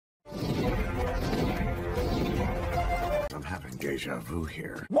having deja vu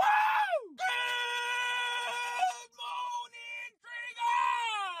here. Woo! Good morning,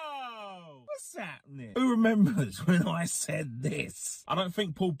 Trigo! What's happening? Who remembers when I said this? I don't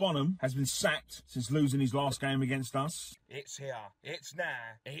think Paul Bonham has been sacked since losing his last game against us. It's here. It's now.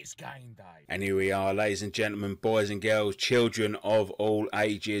 It's game day. And here we are, ladies and gentlemen, boys and girls, children of all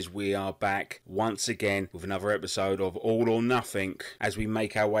ages. We are back once again with another episode of All or Nothing as we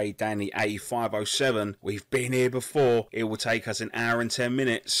make our way down the A507. We've been here before. It will take us an hour and 10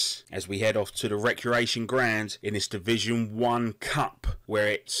 minutes as we head off to the Recreation Ground in this Division 1 Cup where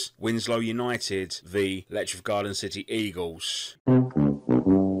it's Winslow United v Letchworth Garden City Eagles.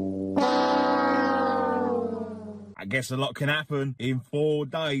 I guess a lot can happen in 4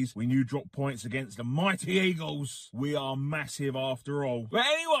 days when you drop points against the mighty Eagles. We are massive after all. But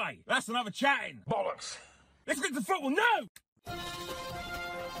anyway, that's another chatting. Bollocks. Let's get to football now!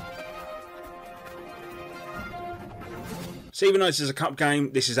 So even though this is a cup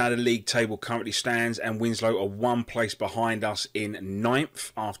game, this is how the league table currently stands, and Winslow are 1 place behind us in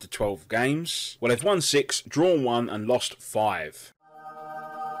 9th after 12 games. Well, they've won 6, drawn 1 and lost 5.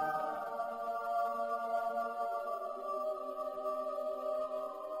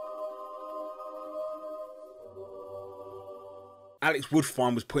 Alex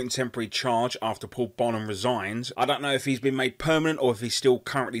Woodfine was put in temporary charge after Paul Bonham resigned. I don't know if he's been made permanent or if he's still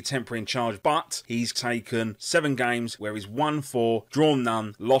currently temporary in charge, but he's taken 7 games where he's won 4, drawn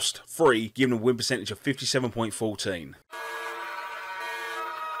none, lost 3, given a win percentage of 57.14.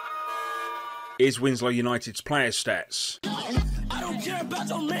 Here's Winslow United's player stats. I don't care about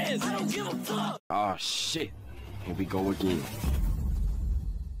your mans. I don't give a fuck. Oh shit. Here we go again.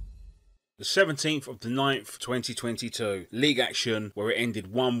 The 17th of the 9th, 2022. League action where it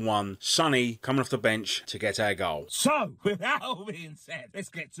ended 1-1. Sonny coming off the bench to get our goal. So, with that all being said, let's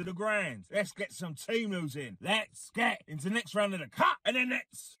get to the ground. Let's get some team news in. Let's get into the next round of the cup. And then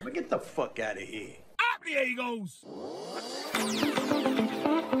let's... Get the fuck out of here. Up the Eagles!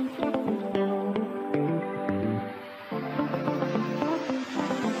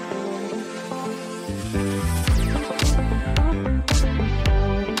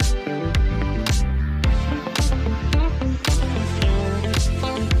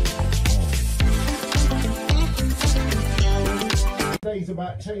 It's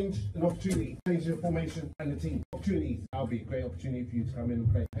about change and opportunity, change the formation and the team. Opportunities, that'll be a great opportunity for you to come in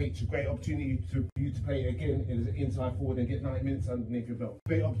and play. H, a great opportunity for you to play again as an inside forward and get 90 minutes underneath your belt.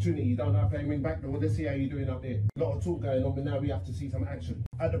 Great opportunity, you don't know how to play wing back, but let's see how you're doing up there. A lot of talk going on, but now we have to see some action.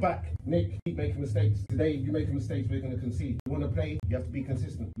 At the back, Nick, keep making mistakes. Today, you make mistakes, we're going to concede. You want to play, you have to be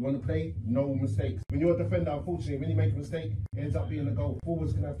consistent. You want to play, no mistakes. When you're a defender, unfortunately, when you make a mistake, it ends up being a goal.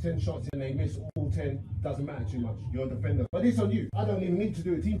 Forwards can have 10 shots and they miss all 10. Doesn't matter too much. You're a defender. But it's on you. I don't even need to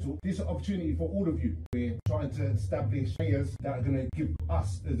do a team talk. This is an opportunity for all of you. We're trying to establish players that are going to give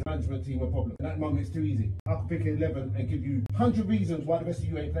us as a management team a problem. And at the moment, it's too easy. I could pick 11 and give you 100 reasons why the rest of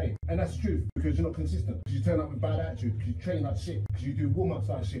you ain't playing. And that's the truth, because you're not consistent. Because you turn up with bad attitude. Because you train like shit. Because you do warm-ups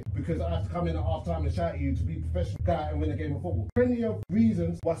like shit. Because I have to come in at half-time and shout at you to be a professional guy and win a game of football. Plenty of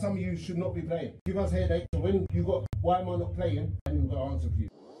reasons why some of you should not be playing. Give us headache. So when you got, why am I not playing? And you've got to answer for you.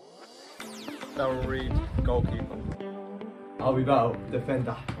 Darryl Reed, goalkeeper. I'll be battle,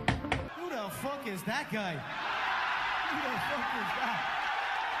 defender. Who the fuck is that guy? Who the fuck is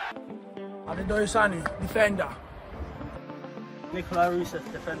that? Adedoye Sani, defender. Nicola Rousseff,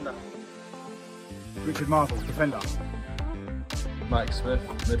 defender. Richard Marvel, defender. Mike Smith,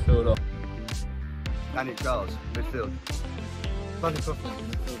 midfielder. Danny Charles, midfield. Buddy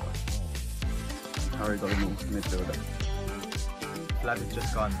Coughlin, midfielder. Harry Dolimore, midfielder. Vlad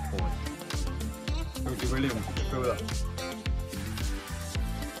just gone forward. Rudy Williams, midfielder.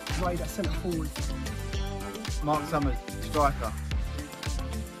 Right at centre forward. Mark Summers, striker.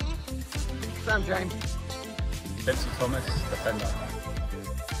 Sam James. Vincent Thomas, defender.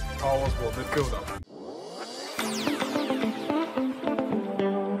 Carl Oswald, midfielder.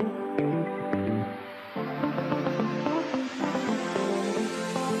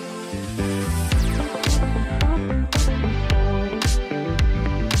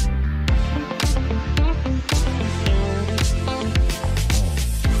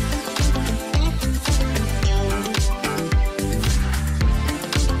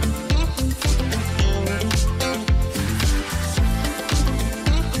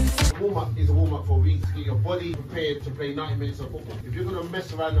 Prepared to play 90 minutes of football. If you're going to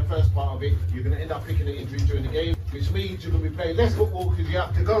mess around the first part of it, you're going to end up picking an injury during the game, which means you're going to be playing less football because you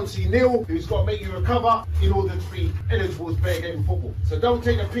have to go and see Neil, who's got to make you recover in order to be eligible to play a game of football. So don't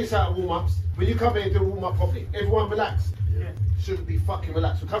take the piss out of warm-ups. When you come here, do warm-up properly. Everyone relax. Yeah. shouldn't be fucking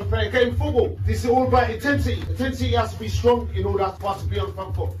relaxed. We come play a game of football. This is all about intensity. Intensity has to be strong in order for us to be on the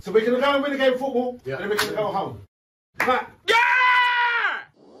front foot. So we're going to go and win a game of football, and then we're going to go home. Matt. Yeah!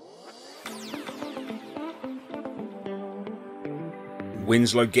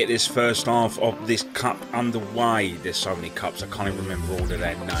 Winslow get this first half of this cup underway. There's so many cups, I can't even remember all of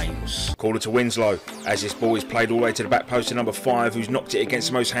their names. Corner to Winslow, as this ball is played all the way to the back post to number 5, who's knocked it against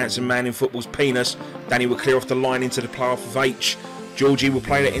the most handsome man in football's penis. Danny will clear off the line into the path of H. Georgie will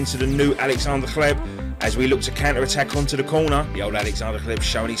play that into the new Alexander Kleb as we look to counter-attack onto the corner. The old Alexander Kleb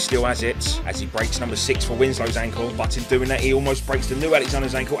showing he still has it as he breaks number 6 for Winslow's ankle. But in doing that, he almost breaks the new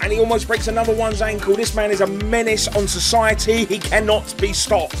Alexander's ankle, and he almost breaks another one's ankle. This man is a menace on society. He cannot be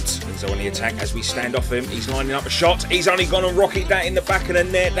stopped. Winslow on the attack as we stand off him. He's lining up a shot. He's only gone and rocket that in the back of the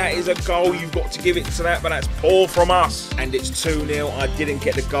net. That is a goal. You've got to give it to that, but that's poor from us. And it's 2-0. I didn't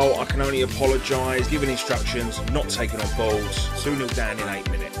get the goal. I can only apologise. Giving instructions, not taking on balls. 2-0 down in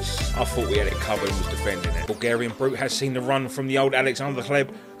 8 minutes. I thought we had it covered and was defending it. Bulgarian brute has seen the run from the old Alexander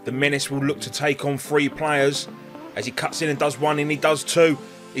Kleb. The menace will look to take on 3 players as he cuts in and does 1 and he does 2.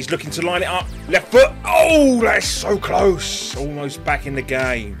 He's looking to line it up. Left foot. Oh, that's so close. Almost back in the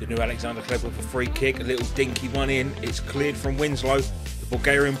game. The new Alexander Kleb with a free kick. A little dinky one in. It's cleared from Winslow. The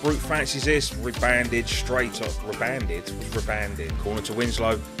Bulgarian brute fancies this. Rebanded straight up. Rebanded. Corner to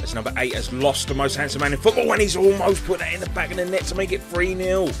Winslow as number 8 has lost the most handsome man in football, and he's almost put that in the back of the net to make it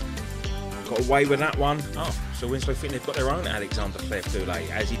 3-0. Got away with that one. Oh, so Winslow think they've got their own Alexander Kleb, do they?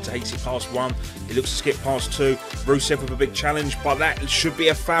 As he takes it past 1, he looks to skip past 2. Rusev with a big challenge, but that should be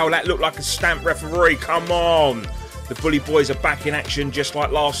a foul. That looked like a stamp, referee. Come on. The Bully Boys are back in action just like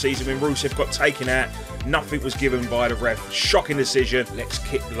last season when Rusev got taken out. Nothing was given by the ref. Shocking decision. Let's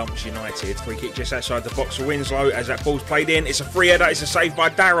kick Lumps United. Free kick just outside the box for Winslow as that ball's played in. It's a free header. It's a save by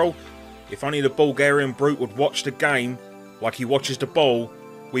Darryl. If only the Bulgarian brute would watch the game like he watches the ball,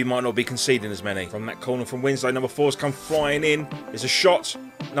 we might not be conceding as many. From that corner from Winslow, number 4's come flying in. There's a shot.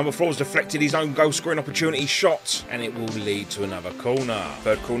 Number 4's deflected his own goal scoring opportunity shot, and it will lead to another corner.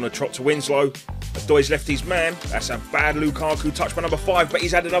 Third corner trot to Winslow. Adoy's left his man. That's a bad Lukaku touch by number 5, but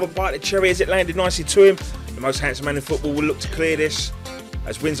he's had another bite of cherry as it landed nicely to him. The most handsome man in football will look to clear this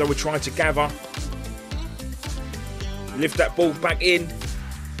as Winslow will try to gather. Lift that ball back in.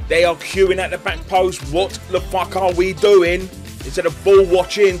 They are queuing at the back post. What the fuck are we doing? Instead of ball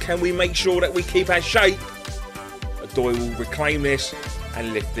watching, can we make sure that we keep our shape? Adoy will reclaim this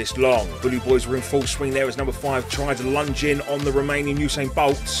and lift this long. Bully Boys were in full swing there as number 5 tried to lunge in on the remaining Usain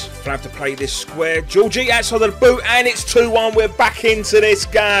Bolts. We'll have to play this square. Georgie outside of the boot, and it's 2-1. We're back into this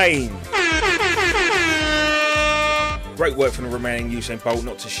game. Great work from the remaining Usain Bolt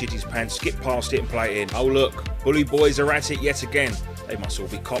not to shit his pants, skip past it and play it in. Oh look, Bully Boys are at it yet again. They must all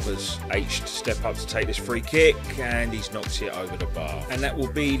be coppers. H to step up to take this free kick, and he's knocked it over the bar. And that will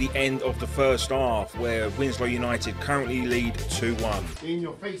be the end of the first half, where Winslow United currently lead 2-1. In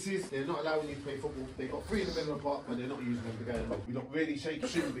your faces, they're not allowing you to play football. They've got 3 in the middle of the park, but they're not using them to go along. We don't really shake,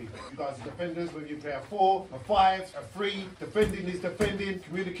 shouldn't be. You guys are defenders, whether you play a 4, a 5, a 3. Defending is defending,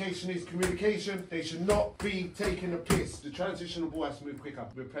 communication is communication. They should not be taking a piss. The transitional ball has to move quicker.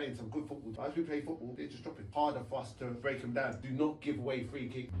 We're playing some good football. As we play football, they're just dropping. Harder for us to break them down. Do not give away free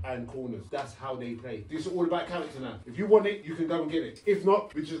kick and corners. That's how they play. This is all about character now. If you want it, you can go and get it. If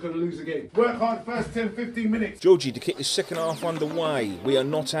not, we're just going to lose the game. Work hard first 10-15 minutes. Georgie to kick the second half underway. We are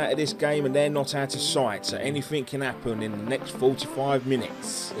not out of this game and they're not out of sight, so anything can happen in the next 45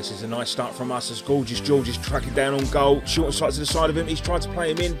 minutes. This is a nice start from us as Gorgeous George is tracking down on goal. Short sight to the side of him. He's tried to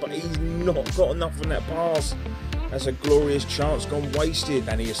play him in, but he's not got enough from that pass. That's a glorious chance gone wasted.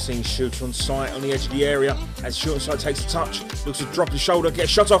 And he has seen Shooter on sight on the edge of the area. As Shooter on sight takes a touch, looks to drop his shoulder, get a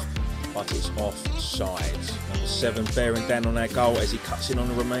shot off, but it's offside. Number 7 bearing down on that goal as he cuts in on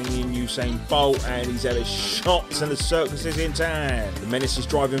the Romanian Usain Bolt, and he's had a shot and the circus is in town. The menace is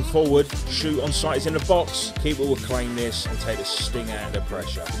driving forward. Shoot on sight is in the box. Keeper will claim this and take the sting out of the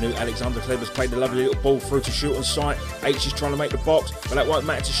pressure. The new Alexander Kleb has played a lovely little ball through to Shoot on sight. H is trying to make the box, but that won't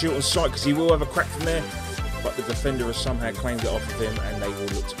matter to Shoot on sight because he will have a crack from there. But the defender has somehow claimed it off of him and they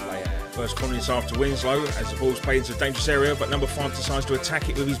will look to play out. First corner is after Winslow as the ball's played into a dangerous area, but number 5 decides to attack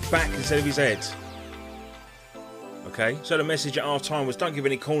it with his back instead of his head. Okay, so the message at half time was don't give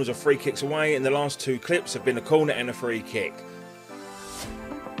any corners or free kicks away, and the last 2 clips have been a corner and a free kick.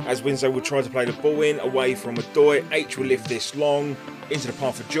 As Winslow will try to play the ball in, away from Adoy. H will lift this long into the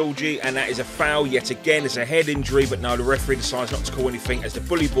path of Georgie, and that is a foul yet again. It's a head injury, but no, the referee decides not to call anything, as the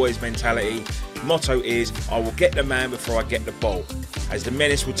bully boys mentality motto is, I will get the man before I get the ball. As the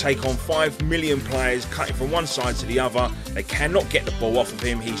Menace will take on 5 million players, cutting from one side to the other. They cannot get the ball off of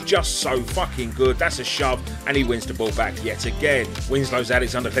him. He's just so fucking good. That's a shove, and he wins the ball back yet again. Winslow's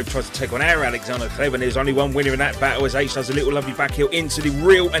Alexander Kleb tries to take on our Alexander Kleb, and there's only one winner in that battle, as H does a little lovely back heel into the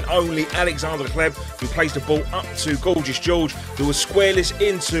real and only Alexander Kleb, who plays the ball up to Gorgeous George, who was squareless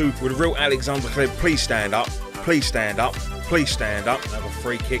into with the real Alexander Kleb. Please stand up. Please stand up. Please stand up. Another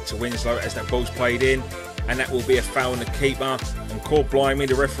free kick to Winslow as that ball's played in, and that will be a foul on the keeper. And caught blimey,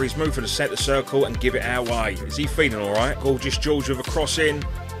 the referees move for the centre circle and give it our way. Is he feeling all right? Gorgeous George with a cross in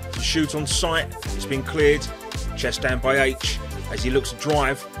to shoot on sight. It's been cleared. Chest down by H as he looks to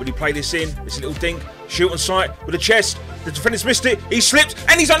drive. Will he play this in? This little dink. Shoot on sight with a chest. The defender's missed it. He slipped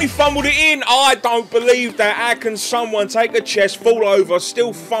and he's only fumbled it in. I don't believe that. How can someone take a chest, fall over,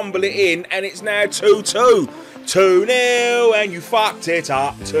 still fumble it in, and it's now 2-2. 2-0 and you fucked it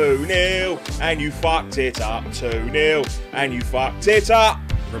up. 2-0 and you fucked it up. 2-0 and you fucked it up.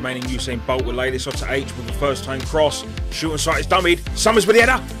 Remaining Usain Bolt will lay this off to H with a first time cross. Shoot on sight is dummied. Summers with the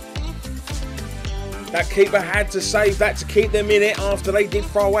header. That keeper had to save that to keep them in it after they did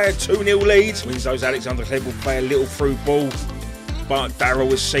throw away a 2-0 lead. Winslow's Alexander Kleb will play a little through ball, but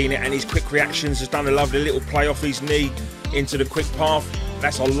Darryl has seen it, and his quick reactions has done a lovely little play off his knee into the quick path.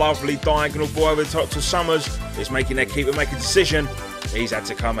 That's a lovely diagonal ball over the top to Summers. It's making their keeper make a decision. He's had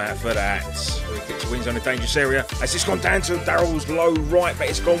to come out for that. Free kick to Winslow in a dangerous area. As it's gone down to Darryl's low right, but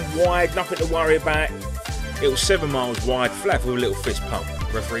it's gone wide. Nothing to worry about. It was 7 miles wide, flat with a little fist pump.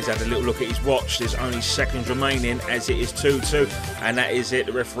 Referee's had a little look at his watch. There's only seconds remaining as it is 2-2, and that is it.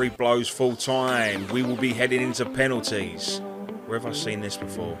 The referee blows full time. We will be heading into penalties. Where have I seen this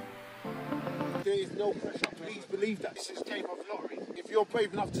before? There is no pressure. Please believe that. This is game of lottery. If you're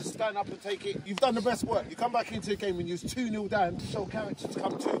brave enough to stand up and take it, you've done the best work. You come back into the game when you're 2-0 down to show character to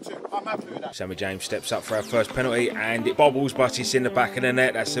come 2-2. I'm happy with that. Sammy James steps up for our first penalty, and it bobbles, but it's in the back of the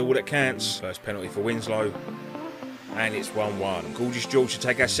net. That's all that counts. First penalty for Winslow, and it's 1-1. Gorgeous George to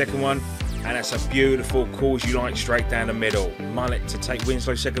take our second one, and that's a beautiful cause you like straight down the middle. Mullet to take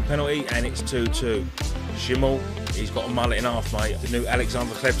Winslow's second penalty, and it's 2-2. Schimmel, he's got a mullet in half, mate. The new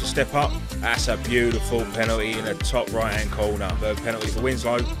Alexander Kleb to step up. That's a beautiful penalty in the top right-hand corner. Third penalty for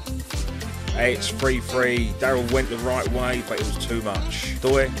Winslow. It's 3-3. Darryl went the right way, but it was too much.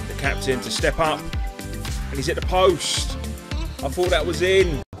 Doy, the captain, to step up, and he's at the post. I thought that was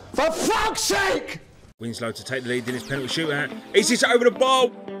in. For fuck's sake! Winslow to take the lead in his penalty shootout. He's hit it over the ball.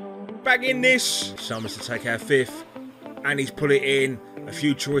 Back in this. Summers to take our fifth, and he's put it in. A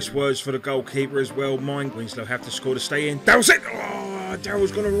few choice words for the goalkeeper as well. Mind Winslow have to score to stay in. Darryl's it! Oh,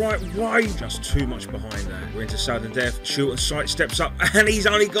 Darryl's gone the right way. Just too much behind that. We're into sudden death. Shoot on sight steps up, and he's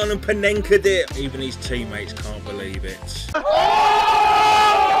only gone and Panenka'd it. Even his teammates can't believe it.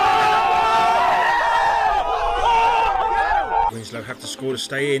 Winslow have to score to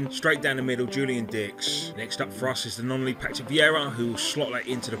stay in. Straight down the middle, Julian Dix. Next up for us is the non-league Patrick Vieira, who will slot that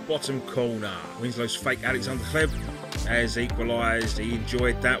into the bottom corner. Winslow's fake Alexander Kleb has equalised. He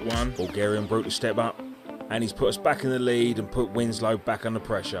enjoyed that one. Bulgarian brute to step up, and he's put us back in the lead and put Winslow back under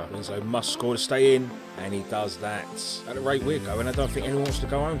pressure. Winslow must score to stay in, and he does that. At the rate we're going, I don't think anyone wants to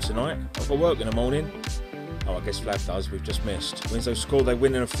go home tonight. I've got work in the morning. Oh, I guess Flav does. We've just missed. Winslow scored. They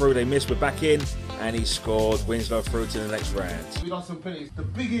win and through. They missed. We're back in. And he scored. Winslow through to the next round. We lost some penalties. The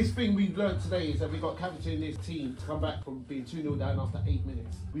biggest thing we've learned today is that we've got captain in this team to come back from being 2-0 down after 8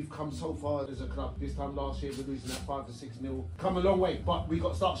 minutes. We've come so far as a club. This time last year, we're losing at 5-6-0. Come a long way, but we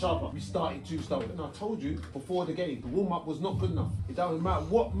got to start sharper. We started too slow. And I told you before the game, the warm-up was not good enough. It doesn't matter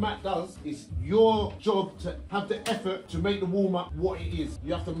what Matt does. It's your job to have the effort to make the warm-up what it is.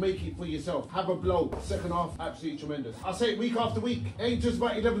 You have to make it for yourself. Have a blow. Second half, absolutely tremendous. I say it week after week. It ain't just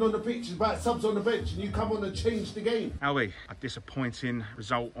about 11 on the pitch, it's about subs on the bench, and you come on and change the game. Albie, a disappointing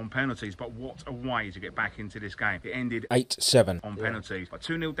result on penalties, but what a way to get back into this game. It ended 8-7 on penalties, but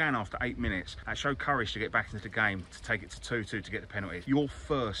 2-0 down after 8 minutes. That showed courage to get back into the game, to take it to 2-2 to get the penalty. Your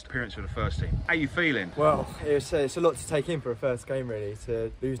first appearance for the first team. How are you feeling? Well, it's a lot to take in for a first game, really,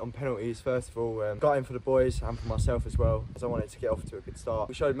 to lose on penalties. First of all, got in for the boys and for myself as well, as I wanted to get off to a good start.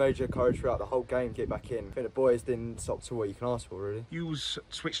 We showed major courage throughout the whole game to get back in. think the boys didn't stop to what you can ask for, really. You was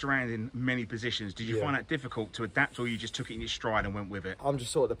switched around in many positions. Did you find that difficult to adapt, or you just took it in your stride and went with it? I'm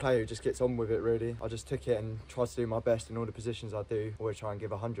just sort of the player who just gets on with it, really. I just took it and tried to do my best in all the positions I do. Always try and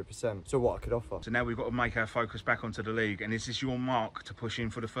give 100%. So what I could offer. So now we've got to make our focus back onto the league. And is this your mark to push in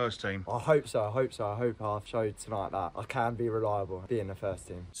for the first team? I hope so. I hope I've showed tonight that I can be reliable, be in the first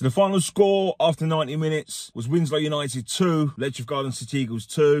team. So the final score after 90 minutes was Winslow United 2, Letchworth Garden City Eagles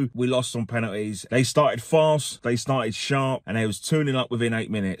 2. We lost on penalties. They started fast, they started sharp, and they was 2-0 up within 8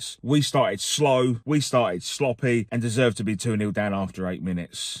 minutes. We started slow, we started sloppy, and deserved to be 2-0 down after 8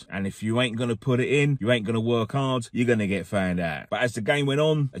 minutes. And if you ain't going to put it in, you ain't going to work hard, you're going to get found out. But as the game went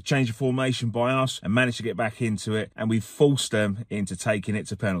on, a change of formation by us and managed to get back into it, and we forced them into taking it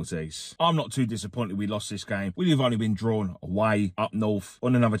to penalties. I'm not too disappointed we lost this game. We'd have only been drawn away up north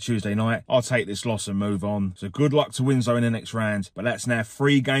on another Tuesday night. I'll take this loss and move on. So good luck to Winslow in the next round. But that's now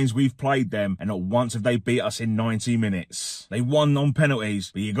 3 games we've played them, and not once have they beat us in 90 minutes. They won on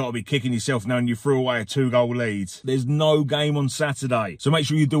penalties, but you got to be kicking yourself knowing you threw away a 2-goal lead. There's no game on Saturday, so make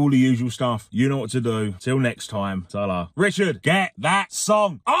sure you do all the usual stuff. You know what to do. Till next time, ta-la. Richard, get that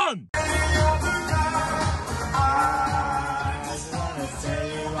song on!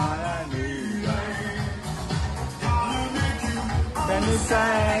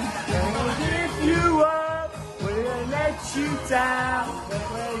 If you up, we'll let you down.